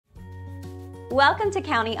Welcome to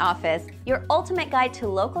County Office, your ultimate guide to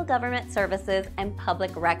local government services and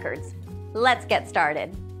public records. Let's get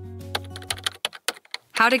started.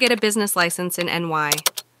 How to get a business license in NY.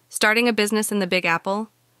 Starting a business in the Big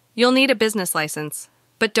Apple? You'll need a business license.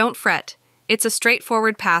 But don't fret, it's a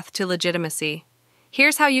straightforward path to legitimacy.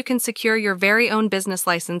 Here's how you can secure your very own business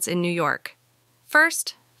license in New York.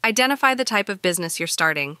 First, identify the type of business you're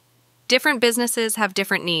starting. Different businesses have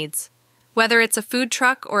different needs. Whether it's a food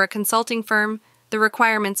truck or a consulting firm, the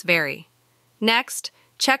requirements vary. Next,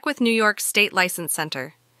 check with New York State License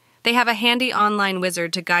Center. They have a handy online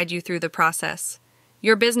wizard to guide you through the process.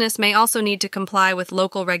 Your business may also need to comply with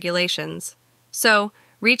local regulations. So,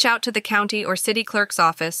 reach out to the county or city clerk's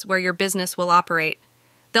office where your business will operate.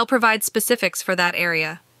 They'll provide specifics for that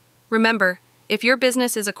area. Remember, if your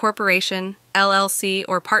business is a corporation, LLC,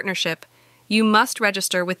 or partnership, you must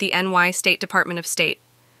register with the NY State Department of State.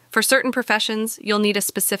 For certain professions, you'll need a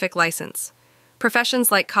specific license.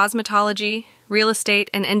 Professions like cosmetology, real estate,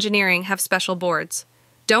 and engineering have special boards.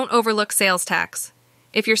 Don't overlook sales tax.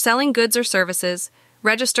 If you're selling goods or services,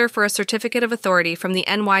 register for a certificate of authority from the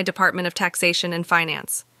NY Department of Taxation and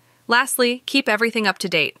Finance. Lastly, keep everything up to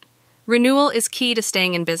date. Renewal is key to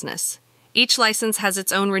staying in business. Each license has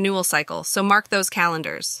its own renewal cycle, so mark those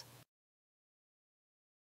calendars.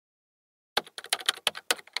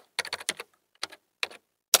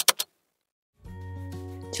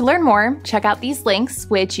 To learn more, check out these links,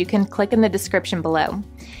 which you can click in the description below.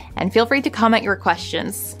 And feel free to comment your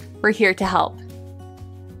questions. We're here to help.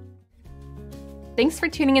 Thanks for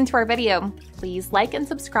tuning into our video. Please like and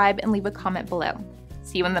subscribe and leave a comment below.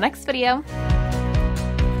 See you in the next video.